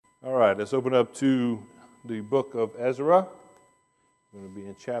All right, let's open up to the book of Ezra. We're going to be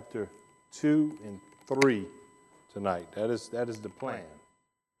in chapter 2 and 3 tonight. That is the plan.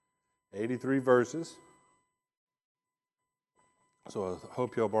 83 verses. So I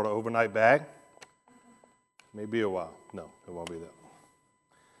hope y'all brought an overnight bag. Maybe a while. No, it won't be that.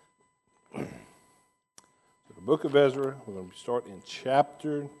 So the book of Ezra, we're going to start in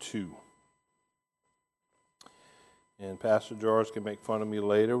chapter 2. And Pastor George can make fun of me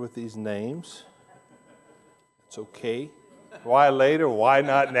later with these names. It's okay. Why later? Why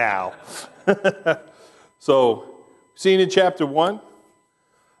not now? So, seen in chapter 1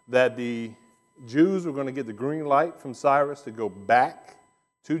 that the Jews were going to get the green light from Cyrus to go back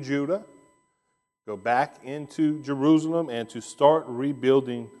to Judah, go back into Jerusalem, and to start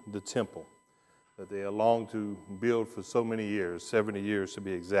rebuilding the temple that they had longed to build for so many years, 70 years to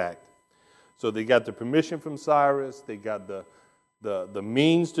be exact. So they got the permission from Cyrus, they got the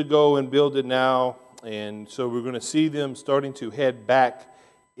means to go and build it now, and so we're going to see them starting to head back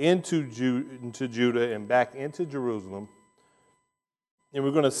into Judah and back into Jerusalem. And we're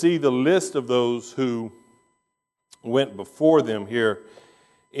going to see the list of those who went before them here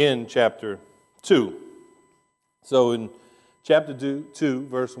in chapter 2. So in chapter 2,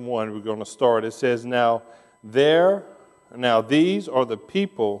 verse 1, we're going to start. It says, Now these are the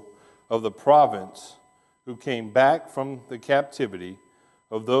people of the province who came back from the captivity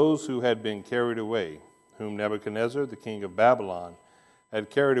of those who had been carried away, whom Nebuchadnezzar, the king of Babylon, had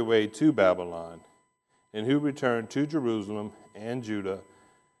carried away to Babylon, and who returned to Jerusalem and Judah,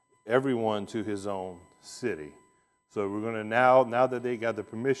 everyone to his own city. So we're going to now that they got the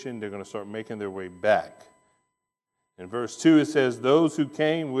permission, they're going to start making their way back. In verse 2, it says, Those who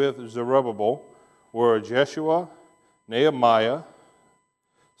came with Zerubbabel were Jeshua, Nehemiah,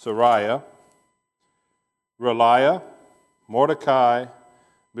 Sariah, Reliah, Mordecai,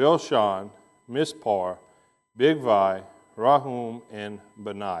 Bilshan, Mispar, Bigvai, Rahum, and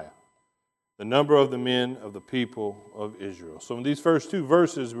Benaiah, the number of the men of the people of Israel. So in these first two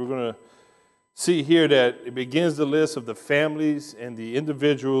verses, we're going to see here that it begins the list of the families and the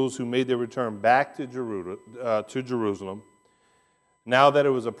individuals who made their return back to Jerusalem, now that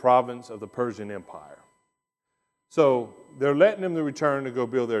it was a province of the Persian Empire. So they're letting them return to go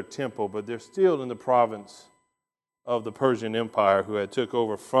build their temple, but they're still in the province of the Persian Empire who had took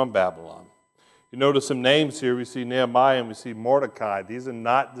over from Babylon. You notice some names here. We see Nehemiah and we see Mordecai. These are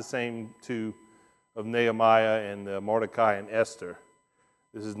not the same two of Nehemiah and Mordecai and Esther.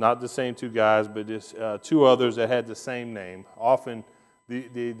 This is not the same two guys, but there's two others that had the same name. Often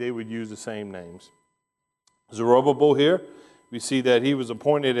they would use the same names. Zerubbabel here, we see that he was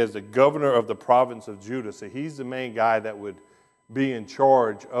appointed as the governor of the province of Judah. So he's the main guy that would be in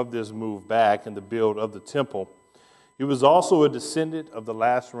charge of this move back and the build of the temple. He was also a descendant of the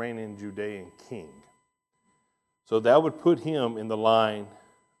last reigning Judean king. So that would put him in the line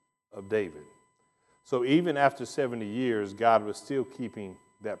of David. So even after 70 years, God was still keeping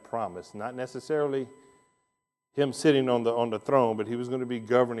that promise. Not necessarily him sitting on the throne, but he was going to be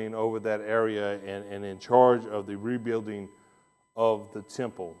governing over that area and in charge of the rebuilding of the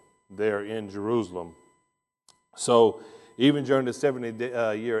temple there in Jerusalem. So even during the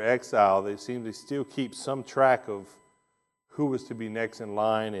 70-year exile, they seem to still keep some track of who was to be next in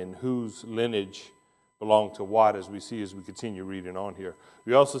line and whose lineage belonged to what, as we see as we continue reading on here.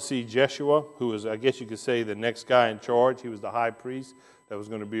 We also see Jeshua, who is, I guess you could say, the next guy in charge. He was the high priest that was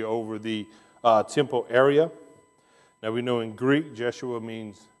going to be over the temple area. Now we know in Greek, Jeshua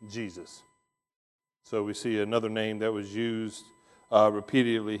means Jesus. So we see another name that was used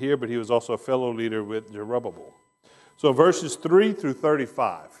repeatedly here, but he was also a fellow leader with Zerubbabel. So verses 3 through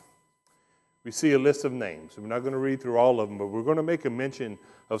 35, we see a list of names. We're not going to read through all of them, but we're going to make a mention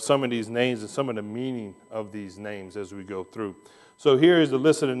of some of these names and some of the meaning of these names as we go through. So here is the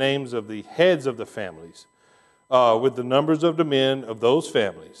list of the names of the heads of the families with the numbers of the men of those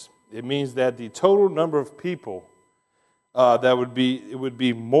families. It means that the total number of people it would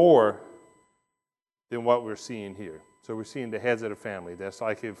be more than what we're seeing here. So we're seeing the heads of the family. That's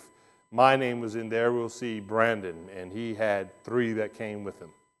like if my name was in there, we'll see Brandon, and he had 3 that came with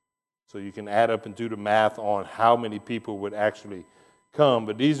him. So you can add up and do the math on how many people would actually come.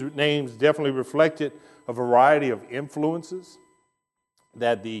 But these names definitely reflected a variety of influences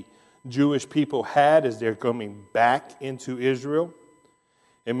that the Jewish people had as they're coming back into Israel.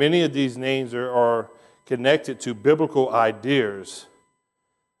 And many of these names are connected to biblical ideas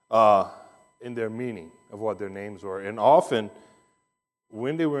in their meaning of what their names were. And often,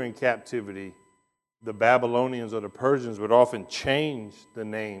 when they were in captivity, the Babylonians or the Persians would often change the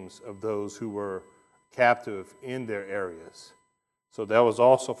names of those who were captive in their areas So that was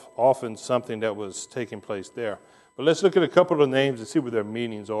also often something that was taking place there. But let's look at a couple of names and see what their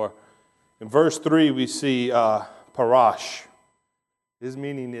meanings are. In verse 3, we see Parash. His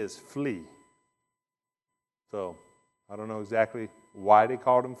meaning is flee. So I don't know exactly why they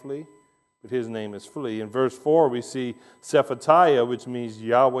called him flee, but his name is flee. In verse 4, we see Shephatiah, which means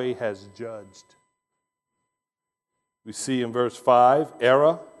Yahweh has judged. We see in verse 5,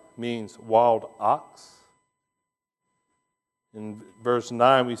 Era means wild ox. In verse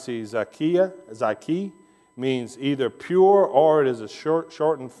 9, we see Zaki means either pure or it is a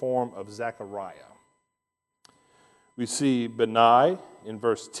shortened form of Zechariah. We see Benai in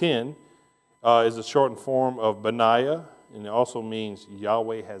verse 10 is a shortened form of Benaiah, and it also means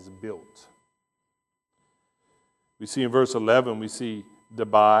Yahweh has built. We see in verse 11, we see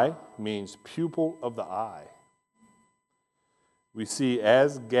Debai means pupil of the eye. We see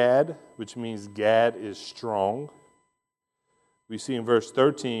Asgad, which means Gad is strong. We see in verse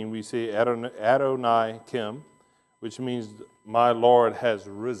 13, we see Adonai Kim, which means my Lord has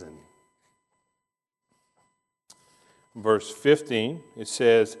risen. In verse 15, it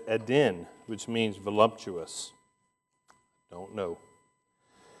says Eden, which means voluptuous. Don't know.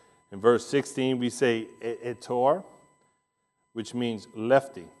 In verse 16, we say Etor, which means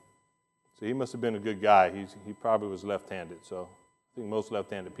lefty. So he must have been a good guy. He probably was left-handed, so I think most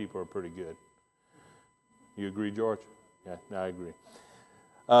left-handed people are pretty good. You agree, George? Yeah, I agree.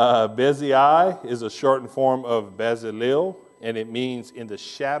 Bezai is a shortened form of Bezalel, and it means in the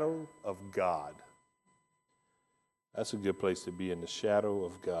shadow of God. That's a good place to be, in the shadow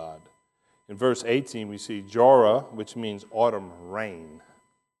of God. In verse 18, we see Jorah, which means autumn rain.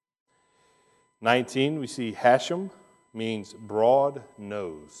 19, we see Hashem, means broad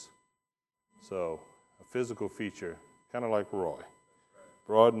nose. So a physical feature, kind of like Roy.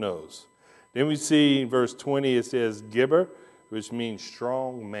 Broad nose. Then we see in verse 20, it says Gibber, which means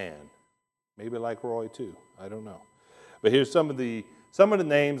strong man. Maybe like Roy too. I don't know. But here's some of the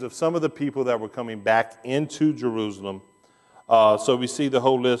names of some of the people that were coming back into Jerusalem. So we see the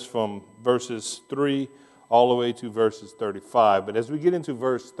whole list from verses 3 all the way to verses 35. But as we get into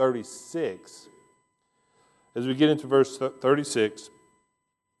verse 36,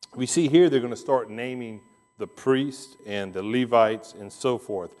 we see here they're going to start naming the priests and the Levites and so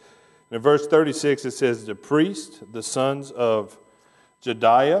forth. In verse 36, it says, the priest, the sons of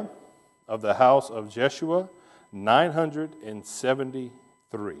Jediah of the house of Jeshua,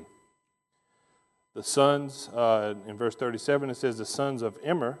 973. The sons, in verse 37, it says the sons of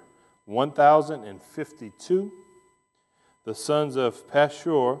Immer, 1,052. The sons of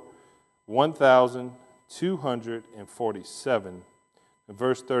Pashur, 1,247. In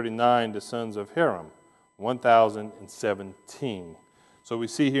verse 39, the sons of Haram, 1,017. So we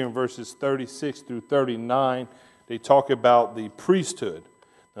see here in verses 36 through 39, they talk about the priesthood.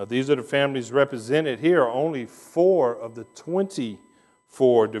 Now, these are the families represented here, only 4 of the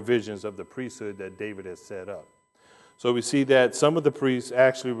 24 divisions of the priesthood that David has set up. So we see that some of the priests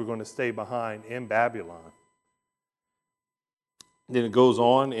actually were going to stay behind in Babylon. Then it goes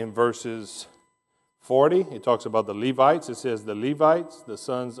on in verses 40. It talks about the Levites. It says the Levites, the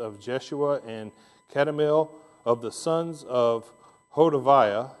sons of Jeshua and Kadmiel, of the sons of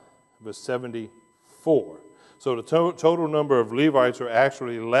Hodaviah, was 74. So the total number of Levites are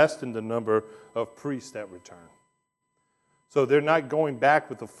actually less than the number of priests that return. So they're not going back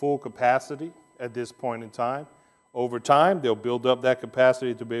with the full capacity at this point in time. Over time, they'll build up that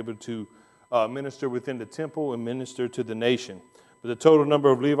capacity to be able to minister within the temple and minister to the nation. But the total number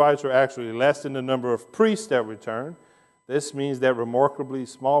of Levites are actually less than the number of priests that return. This means that remarkably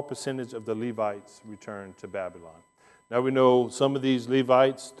small percentage of the Levites return to Babylon. Now we know some of these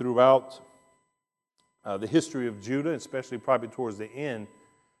Levites throughout the history of Judah, especially probably towards the end,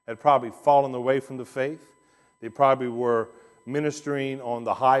 had probably fallen away from the faith. They probably were ministering on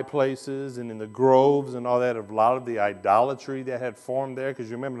the high places and in the groves and all that, of a lot of the idolatry that had formed there. Because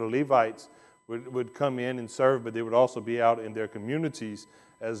you remember the Levites would come in and serve, but they would also be out in their communities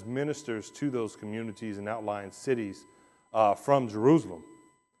as ministers to those communities and outlying cities from Jerusalem.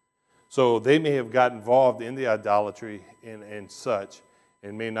 So they may have got involved in the idolatry and such,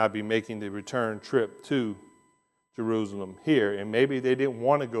 and may not be making the return trip to Jerusalem here. And maybe they didn't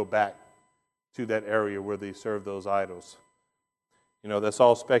want to go back to that area where they served those idols. You know, that's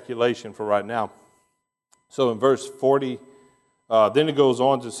all speculation for right now. So in verse 40, then it goes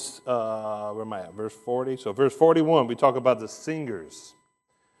on to, where am I at? Verse 40. So verse 41, we talk about the singers.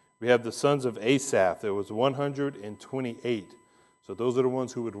 We have the sons of Asaph. There was 128. So those are the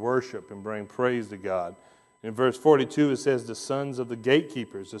ones who would worship and bring praise to God. In verse 42, it says the sons of the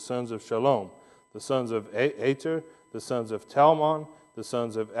gatekeepers, the sons of Shalom, the sons of Ater, the sons of Talmon, the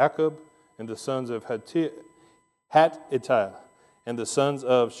sons of Akub, and the sons of Hatita, and the sons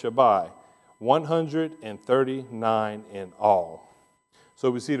of Shabai, 139 in all. So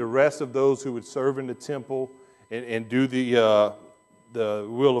we see the rest of those who would serve in the temple and do the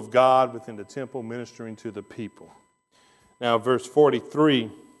will of God within the temple, ministering to the people. Now, verse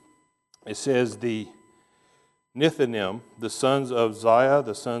 43, it says the Nethinim, the sons of Ziah,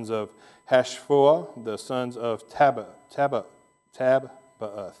 the sons of Hashphua, the sons of Tabbaoth.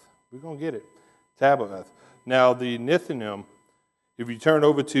 We're going to get it. Tabbaoth. Now, the Nethinim, if you turn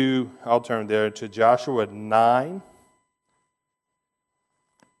over to, I'll turn there to Joshua 9,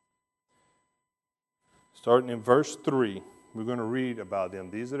 starting in verse 3, we're going to read about them.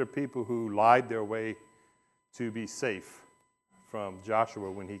 These are the people who lied their way to be safe from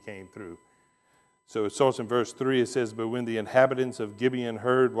Joshua when he came through. So it starts in verse 3. It says, "But when the inhabitants of Gibeon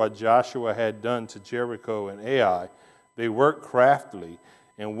heard what Joshua had done to Jericho and Ai, they worked craftily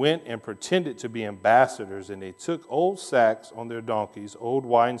and went and pretended to be ambassadors, and they took old sacks on their donkeys, old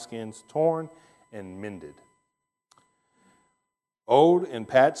wineskins torn and mended, old and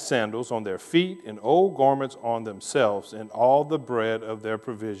patched sandals on their feet, and old garments on themselves, and all the bread of their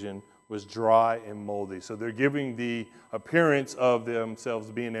provision was dry and moldy." So they're giving the appearance of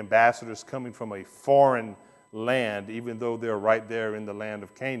themselves being ambassadors coming from a foreign land, even though they're right there in the land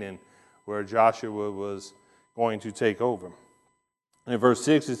of Canaan, where Joshua was going to take over. And in verse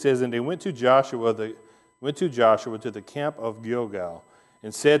 6 it says, "And they went to Joshua to the camp of Gilgal,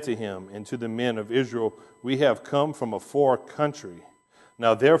 and said to him and to the men of Israel, 'We have come from a far country.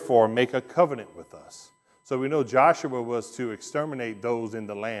 Now therefore make a covenant with us.'" So we know Joshua was to exterminate those in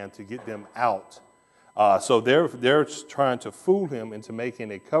the land, to get them out. So they're trying to fool him into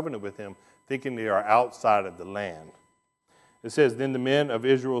making a covenant with him, thinking they are outside of the land. It says, "Then the men of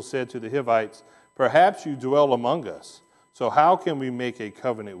Israel said to the Hivites, 'Perhaps you dwell among us. So how can we make a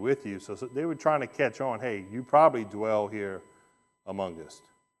covenant with you?'" So they were trying to catch on, hey, you probably dwell here among us.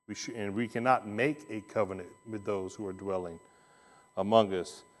 And we cannot make a covenant with those who are dwelling among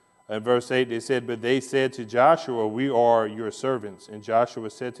us. In verse 8, they said, "But they said to Joshua, 'We are your servants.' And Joshua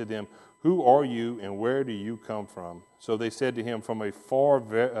said to them, 'Who are you, and where do you come from?' So they said to him, 'From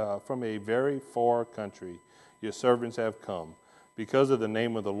a very far country your servants have come, because of the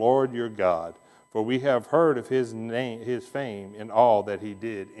name of the Lord your God. For we have heard of his fame, and all that he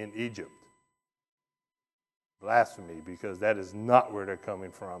did in Egypt.'" Blasphemy, because that is not where they're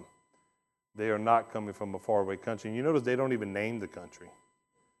coming from. They are not coming from a faraway country. And you notice they don't even name the country.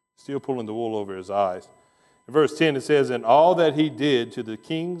 Still pulling the wool over his eyes. In verse 10 it says, "And all that he did to the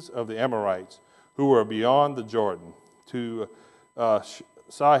kings of the Amorites who were beyond the Jordan, to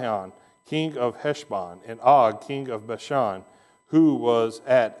Sihon, king of Heshbon, and Og, king of Bashan, who was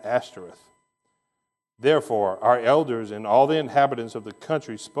at Ashtoreth. Therefore our elders and all the inhabitants of the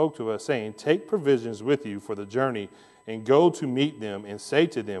country spoke to us, saying, 'Take provisions with you for the journey, and go to meet them, and say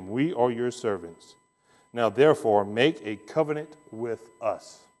to them, We are your servants. Now therefore make a covenant with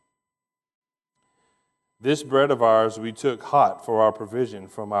us. This bread of ours we took hot for our provision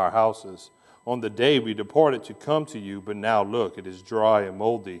from our houses on the day we departed to come to you, but now look, it is dry and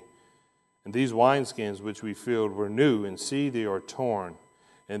moldy. And these wineskins which we filled were new, and see, they are torn.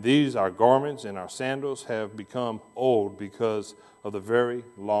 And these our garments and our sandals have become old because of the very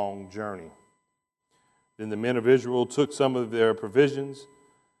long journey.' Then the men of Israel took some of their provisions,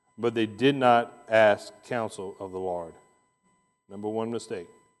 but they did not ask counsel of the Lord." Number one mistake.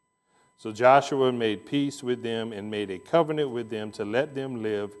 "So Joshua made peace with them and made a covenant with them to let them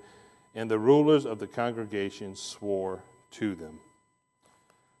live, and the rulers of the congregation swore to them."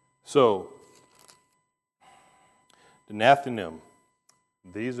 So, the Nethinim,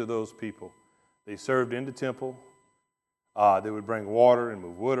 these are those people. They served in the temple. They would bring water and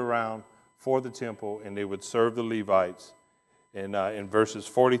move wood around for the temple, and they would serve the Levites. And in verses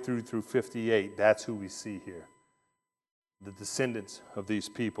 43 through 58, that's who we see here, the descendants of these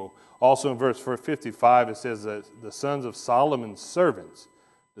people. Also in verse 55, it says that the sons of Solomon's servants,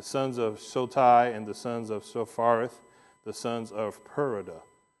 the sons of Shotai and the sons of Sophareth, the sons of Perida.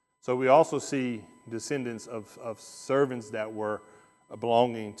 So we also see descendants of servants that were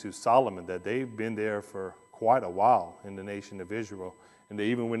belonging to Solomon, that they've been there for quite a while in the nation of Israel. And they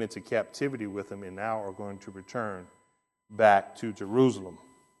even went into captivity with them and now are going to return back to Jerusalem.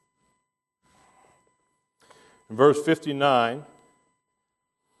 In verse 59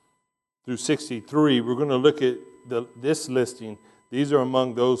 through 63, we're going to look at this listing. These are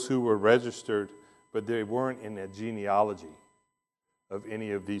among those who were registered, but they weren't in a genealogy of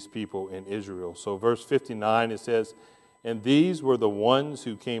any of these people in Israel. So verse 59, it says, "And these were the ones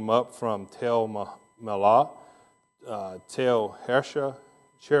who came up from Tel Melah Tel, Hersha,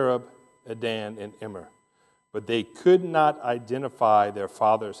 Cherub, Adan, and Immer. But they could not identify their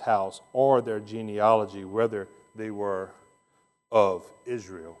father's house or their genealogy, whether they were of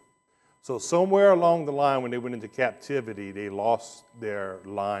Israel. So somewhere along the line, when they went into captivity, they lost their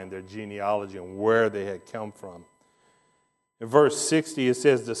line, their genealogy, and where they had come from. In verse 60, it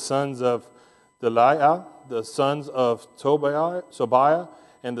says, the sons of Deliah, the sons of Tobiah,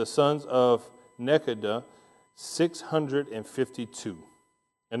 and the sons of Nekoda, 652.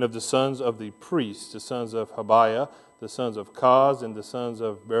 And of the sons of the priests, the sons of Habiah, the sons of Kaz, and the sons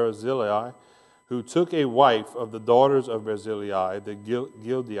of Barzillai, who took a wife of the daughters of Barzillai, the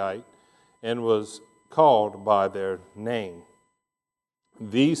Gileadite, and was called by their name.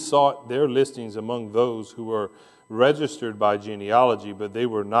 These sought their listings among those who were registered by genealogy, but they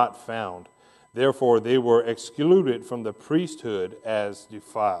were not found. Therefore, they were excluded from the priesthood as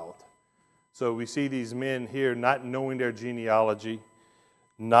defiled. So we see these men here not knowing their genealogy,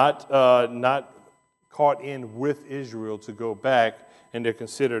 not caught in with Israel to go back, and they're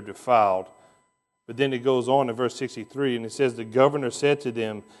considered defiled. But then it goes on in verse 63, and it says, the governor said to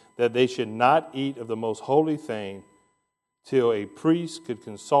them that they should not eat of the most holy thing till a priest could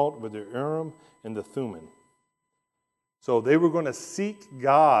consult with the Urim and the Thummim. So they were going to seek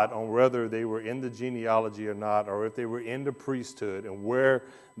God on whether they were in the genealogy or not, or if they were in the priesthood and where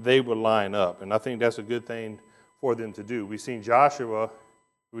they would line up. And I think that's a good thing for them to do. We've seen Joshua,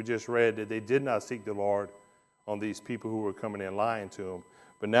 we just read that they did not seek the Lord on these people who were coming in lying to him.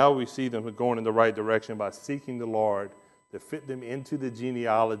 But now we see them going in the right direction by seeking the Lord to fit them into the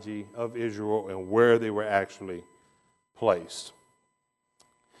genealogy of Israel and where they were actually placed.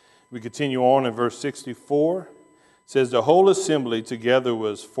 We continue on in verse 64. It says, the whole assembly together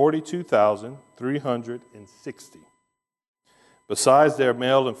was 42,360, besides their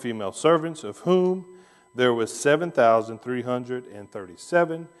male and female servants, of whom there was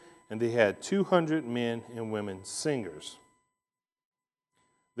 7,337, and they had 200 men and women singers.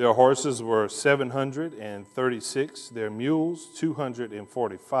 Their horses were 736, their mules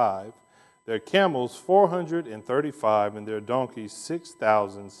 245, their camels 435, and their donkeys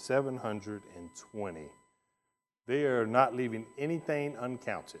 6,720. They are not leaving anything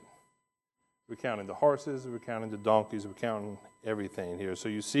uncounted. We're counting the horses, we're counting the donkeys, we're counting everything here. So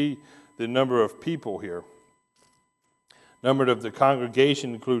you see the number of people here. Number of the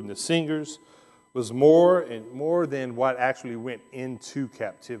congregation, including the singers, was more than what actually went into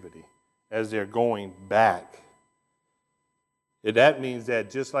captivity as they're going back. And that means that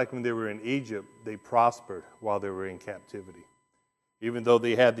just like when they were in Egypt, they prospered while they were in captivity. Even though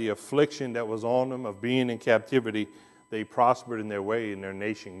they had the affliction that was on them of being in captivity, they prospered in their way and their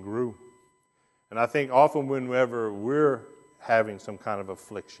nation grew. And I think often whenever we're having some kind of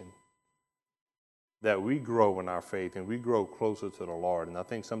affliction, that we grow in our faith and we grow closer to the Lord. And I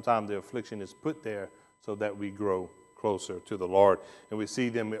think sometimes the affliction is put there so that we grow closer to the Lord. And we see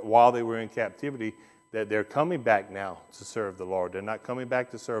them while they were in captivity, that they're coming back now to serve the Lord. They're not coming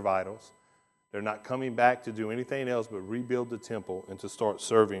back to serve idols. They're not coming back to do anything else but rebuild the temple and to start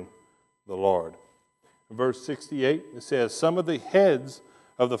serving the Lord. In verse 68, it says, some of the heads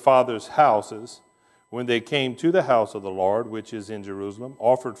of the fathers' houses, when they came to the house of the Lord, which is in Jerusalem,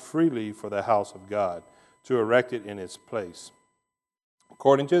 offered freely for the house of God, to erect it in its place.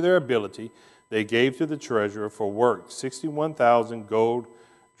 According to their ability, they gave to the treasurer for work 61,000 gold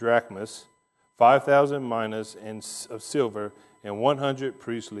drachmas, 5,000 minas of silver, and 100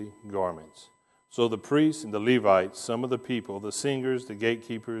 priestly garments. So the priests and the Levites, some of the people, the singers, the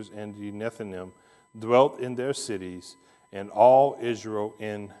gatekeepers, and the Nethinim, dwelt in their cities, and all Israel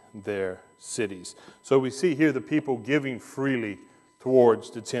in their cities. So we see here the people giving freely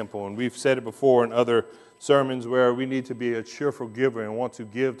towards the temple. And we've said it before in other sermons where we need to be a cheerful giver and want to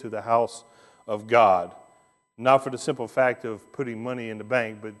give to the house of God. Not for the simple fact of putting money in the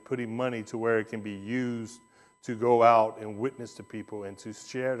bank, but putting money to where it can be used to go out and witness to people and to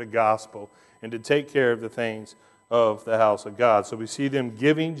share the gospel and to take care of the things of the house of God. So we see them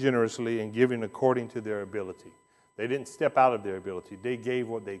giving generously and giving according to their ability. They didn't step out of their ability. They gave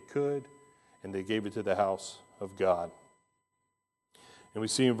what they could, and they gave it to the house of God. And we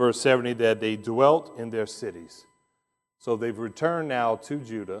see in verse 70 that they dwelt in their cities. So they've returned now to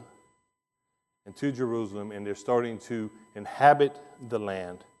Judah and to Jerusalem, and they're starting to inhabit the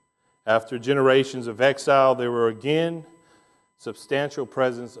land. After generations of exile, there were again substantial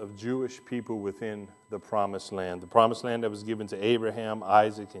presence of Jewish people within the promised land that was given to Abraham,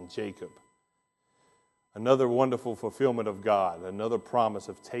 Isaac, and Jacob. Another wonderful fulfillment of God, another promise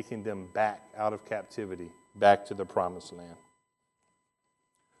of taking them back out of captivity, back to the promised land.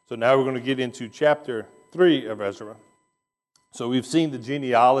 So now we're going to get into chapter 3 of Ezra. So we've seen the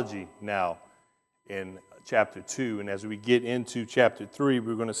genealogy now in chapter 2, and as we get into chapter 3,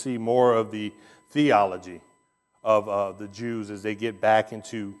 we're going to see more of the theology of the Jews as they get back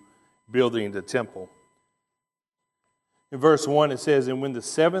into building the temple. In verse 1, it says, "And when the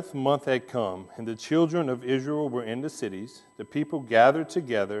 7th month had come, and the children of Israel were in the cities, the people gathered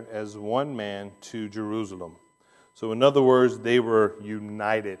together as one man to Jerusalem." So in other words, they were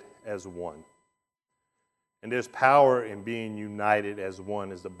united as one. And there's power in being united as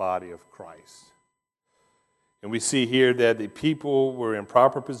one as the body of Christ. And we see here that the people were in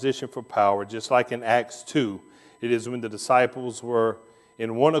proper position for power, just like in Acts 2. It is when the disciples were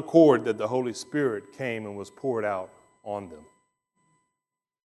in one accord that the Holy Spirit came and was poured out on them.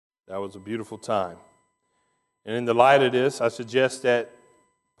 That was a beautiful time. And in the light of this, I suggest that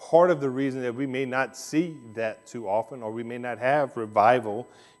part of the reason that we may not see that too often, or we may not have revival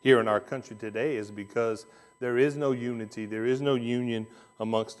here in our country today, is because there is no unity, there is no union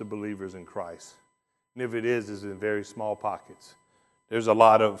amongst the believers in Christ. And if it is, it's in very small pockets. There's a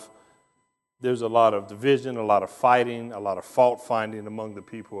lot of division, a lot of fighting, a lot of fault finding among the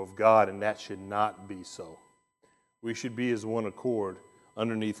people of God, and that should not be so. We should be as one accord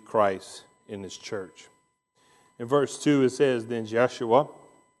underneath Christ in His church. In verse 2, it says, "Then Joshua,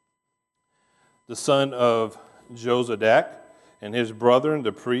 the son of Jozadak, and his brethren,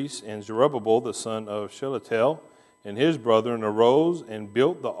 the priests, and Zerubbabel, the son of Shealtiel, and his brethren, arose and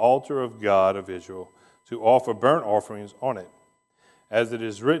built the altar of God of Israel to offer burnt offerings on it, as it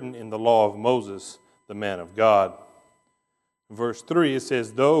is written in the law of Moses, the man of God." Verse 3, it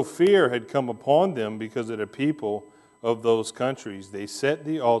says, "Though fear had come upon them because of the people of those countries, they set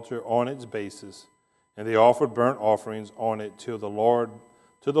the altar on its basis, and they offered burnt offerings on it to the Lord,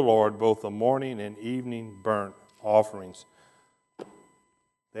 both the morning and evening burnt offerings."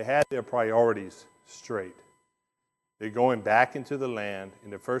 They had their priorities straight. They're going back into the land,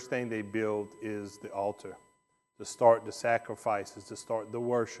 and the first thing they build is the altar, to start the sacrifices, to start the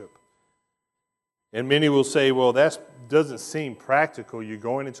worship. And many will say, well, that doesn't seem practical. You're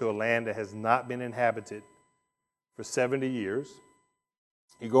going into a land that has not been inhabited for 70 years.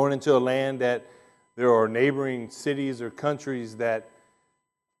 You're going into a land that there are neighboring cities or countries that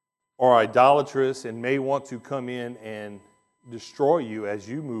are idolatrous and may want to come in and destroy you as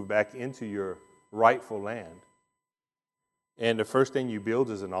you move back into your rightful land. And the first thing you build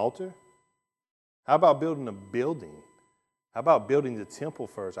is an altar? How about building a building? How about building the temple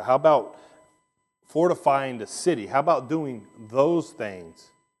first? Or how about fortifying the city? How about doing those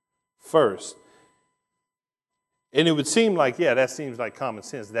things first? And it would seem like, yeah, that seems like common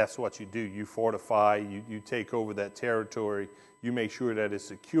sense. That's what you do. You fortify, you take over that territory, you make sure that it's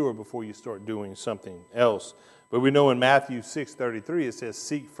secure before you start doing something else. But we know in Matthew 6:33, it says,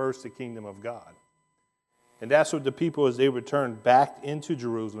 "Seek first the kingdom of God." And that's what the people, as they returned back into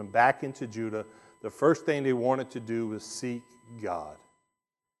Jerusalem, back into Judah, the first thing they wanted to do was seek God.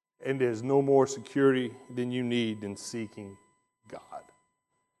 And there's no more security than you need than seeking God.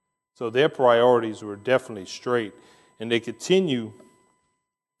 So their priorities were definitely straight. And they continue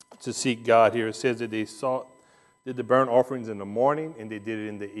to seek God here. It says that they did the burnt offerings in the morning and they did it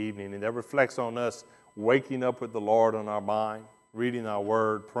in the evening. And that reflects on us waking up with the Lord on our mind, reading our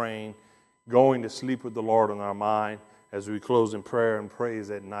word, praying, going to sleep with the Lord on our mind as we close in prayer and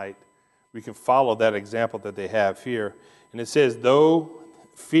praise at night. We can follow that example that they have here. And it says, though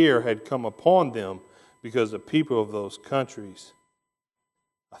fear had come upon them because the people of those countries.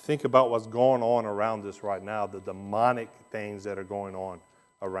 I think about what's going on around us right now, the demonic things that are going on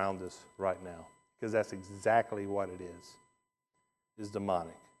around us right now, because that's exactly what it is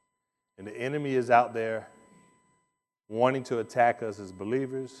demonic. And the enemy is out there wanting to attack us as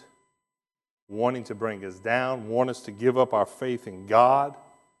believers, wanting to bring us down, want us to give up our faith in God.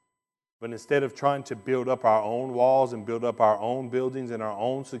 But instead of trying to build up our own walls and build up our own buildings and our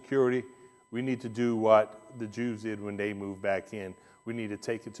own security, we need to do what the Jews did when they moved back in. We need to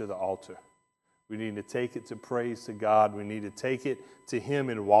take it to the altar. We need to take it to praise to God. We need to take it to Him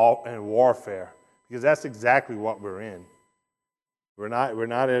in warfare, because that's exactly what we're in. We're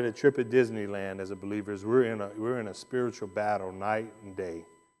not at a trip at Disneyland as a believers. We're in a spiritual battle night and day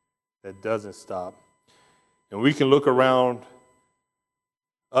that doesn't stop. And we can look around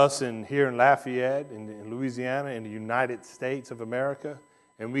us here in Lafayette, in Louisiana, in the United States of America,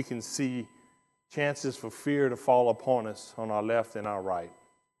 and we can see chances for fear to fall upon us on our left and our right.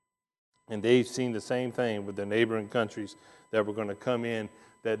 And they've seen the same thing with the neighboring countries that were going to come in,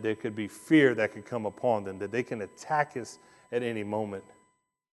 that there could be fear that could come upon them, that they can attack us at any moment.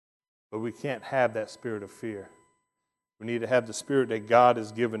 But we can't have that spirit of fear. We need to have the spirit that God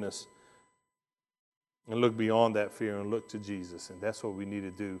has given us and look beyond that fear and look to Jesus. And that's what we need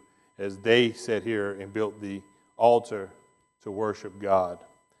to do as they sat here and built the altar to worship God.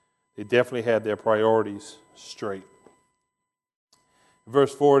 They definitely had their priorities straight. In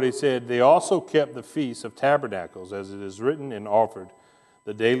verse 4, they said, they also kept the Feast of Tabernacles, as it is written, and offered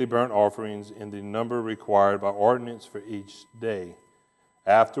the daily burnt offerings in the number required by ordinance for each day.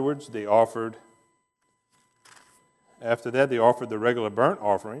 After that, they offered the regular burnt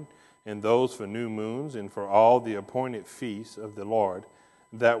offering, and those for new moons, and for all the appointed feasts of the Lord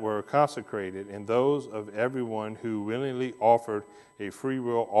that were consecrated, and those of everyone who willingly offered a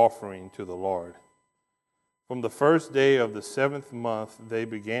freewill offering to the Lord. From the first day of the 7th month, they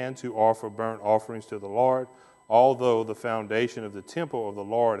began to offer burnt offerings to the Lord, although the foundation of the temple of the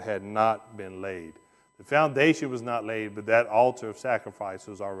Lord had not been laid. The foundation was not laid, but that altar of sacrifice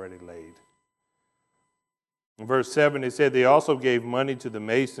was already laid. In verse 7, it said, they also gave money to the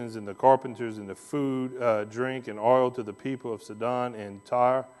masons and the carpenters and the food, drink, and oil to the people of Sidon and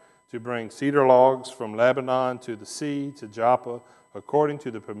Tyre to bring cedar logs from Lebanon to the sea, to Joppa, according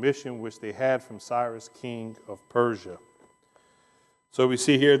to the permission which they had from Cyrus, king of Persia. So we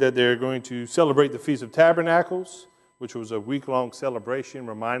see here that they're going to celebrate the Feast of Tabernacles, which was a week-long celebration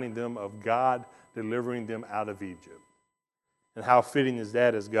reminding them of God delivering them out of Egypt. And how fitting is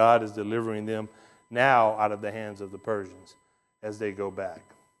that as God is delivering them now out of the hands of the Persians as they go back.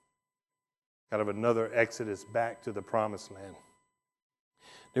 Kind of another exodus back to the promised land.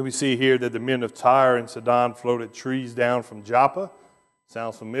 Then we see here that the men of Tyre and Sidon floated trees down from Joppa.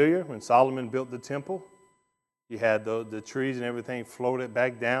 Sounds familiar? When Solomon built the temple, he had the trees and everything floated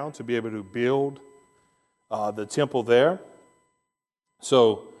back down to be able to build the temple there.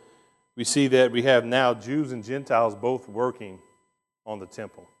 So we see that we have now Jews and Gentiles both working on the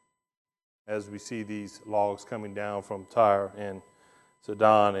temple, as we see these logs coming down from Tyre and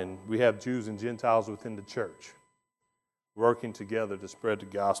Sidon, and we have Jews and Gentiles within the church working together to spread the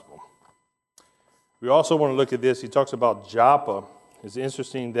gospel. We also want to look at this. He talks about Joppa. It's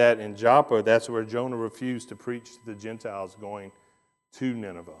interesting that in Joppa, that's where Jonah refused to preach to the Gentiles going to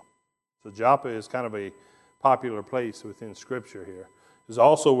Nineveh. So Joppa is kind of a popular place within Scripture here. It's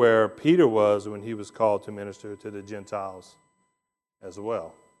also where Peter was when he was called to minister to the Gentiles as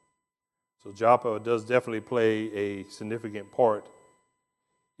well. So Joppa does definitely play a significant part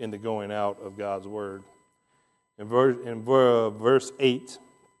in the going out of God's word. In verse 8,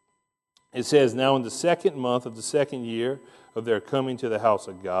 it says, now in the 2nd month of the 2nd year of their coming to the house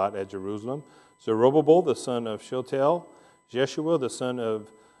of God at Jerusalem, Zerubbabel the son of Shealtiel, Jeshua the son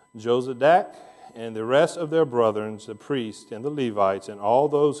of Jozadak, and the rest of their brethren, the priests and the Levites, and all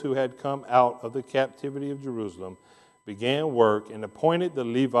those who had come out of the captivity of Jerusalem, began work and appointed the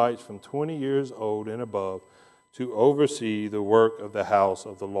Levites from 20 years old and above to oversee the work of the house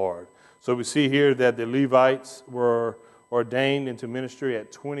of the Lord. So we see here that the Levites were ordained into ministry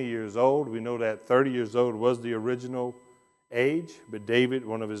at 20 years old. We know that 30 years old was the original age, but David,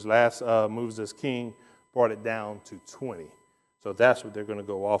 one of his last moves as king, brought it down to 20. So that's what they're going to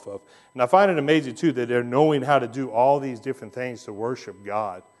go off of. And I find it amazing, too, that they're knowing how to do all these different things to worship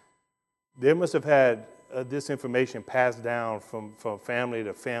God. They must have had this information passed down from family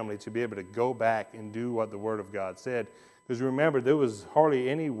to family to be able to go back and do what the Word of God said. Because remember, there was hardly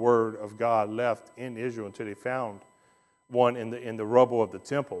any Word of God left in Israel until they found one in the rubble of the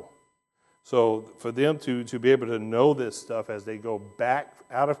temple. So for them to be able to know this stuff as they go back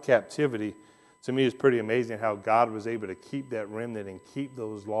out of captivity, to me, it's pretty amazing how God was able to keep that remnant and keep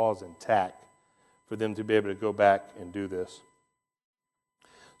those laws intact for them to be able to go back and do this.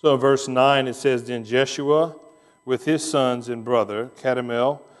 So in verse 9, it says, then Jeshua with his sons and brother,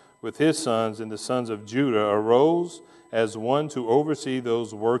 Kadmiel with his sons and the sons of Judah, arose as one to oversee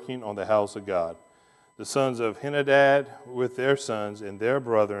those working on the house of God. The sons of Henadad with their sons and their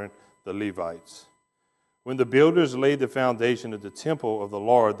brethren, the Levites. When the builders laid the foundation of the temple of the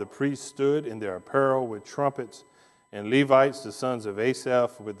Lord, the priests stood in their apparel with trumpets, and Levites, the sons of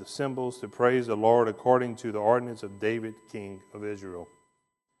Asaph, with the cymbals to praise the Lord according to the ordinance of David, king of Israel.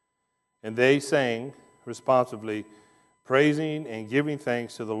 And they sang responsively, praising and giving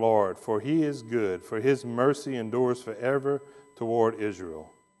thanks to the Lord, for he is good, for his mercy endures forever toward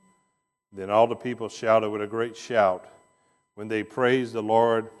Israel. Then all the people shouted with a great shout when they praised the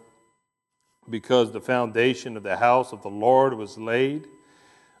Lord, because the foundation of the house of the Lord was laid.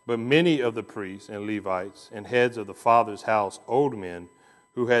 But many of the priests and Levites and heads of the father's house, old men,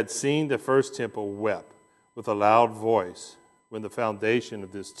 who had seen the first temple, wept with a loud voice when the foundation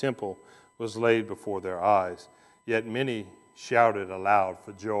of this temple was laid before their eyes. Yet many shouted aloud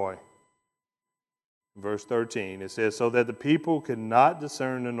for joy. Verse 13, it says, so that the people could not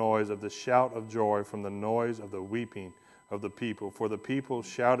discern the noise of the shout of joy from the noise of the weeping of the people. For the people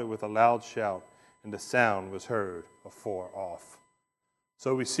shouted with a loud shout, and the sound was heard afar off.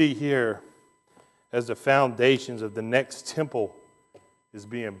 So we see here, as the foundations of the next temple is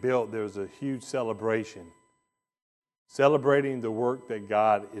being built, there's a huge celebration, celebrating the work that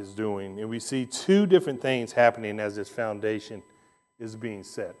God is doing. And we see two different things happening as this foundation is being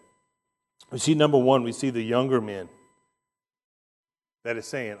set. We see, number one, we see the younger men that is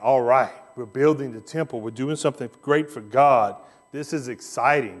saying, all right, we're building the temple. We're doing something great for God. This is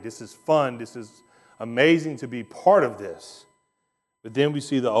exciting. This is fun. This is amazing to be part of this. But then we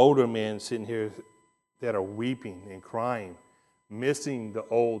see the older men sitting here that are weeping and crying, missing the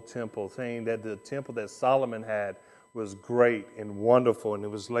old temple, saying that the temple that Solomon had was great and wonderful, and it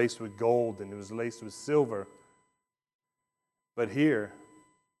was laced with gold, and it was laced with silver. But here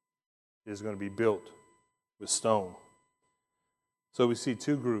is going to be built with stone. So we see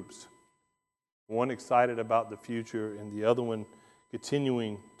two groups, one excited about the future and the other one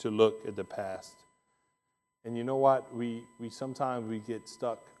continuing to look at the past. And you know what? We sometimes we get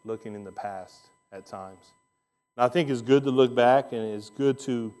stuck looking in the past at times. And I think it's good to look back, and it's good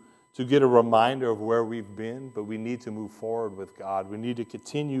to get a reminder of where we've been, but we need to move forward with God. We need to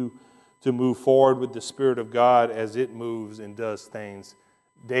continue to move forward with the Spirit of God as it moves and does things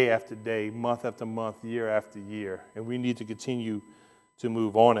day after day, month after month, year after year. And we need to continue to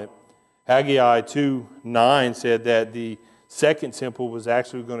move on it. Haggai 2:9 said that the second temple was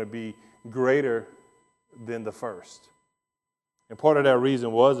actually going to be greater than the first. And part of that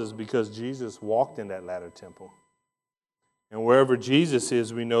reason is because Jesus walked in that latter temple. And wherever Jesus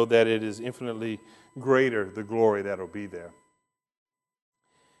is, we know that it is infinitely greater, the glory that will be there.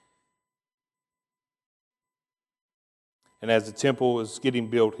 And as the temple is getting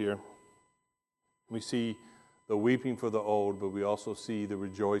built here, we see the weeping for the old, but we also see the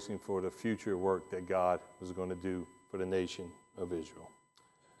rejoicing for the future work that God is going to do for the nation of Israel.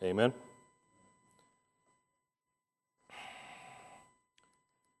 Amen.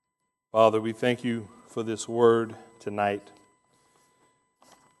 Father, we thank you for this word tonight.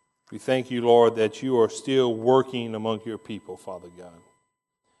 We thank you, Lord, that you are still working among your people, Father God.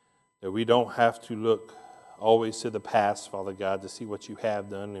 That we don't have to look always to the past, Father God, to see what you have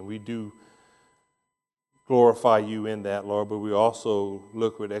done. And we do glorify you in that, Lord, but we also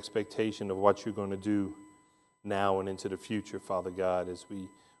look with expectation of what you're going to do now and into the future, Father God, as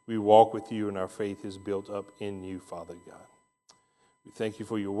we walk with you and our faith is built up in you, Father God. We thank you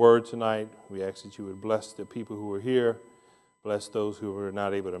for your word tonight. We ask that you would bless the people who are here, bless those who are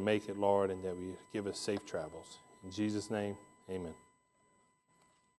not able to make it, Lord, and that we give us safe travels. In Jesus' name, amen.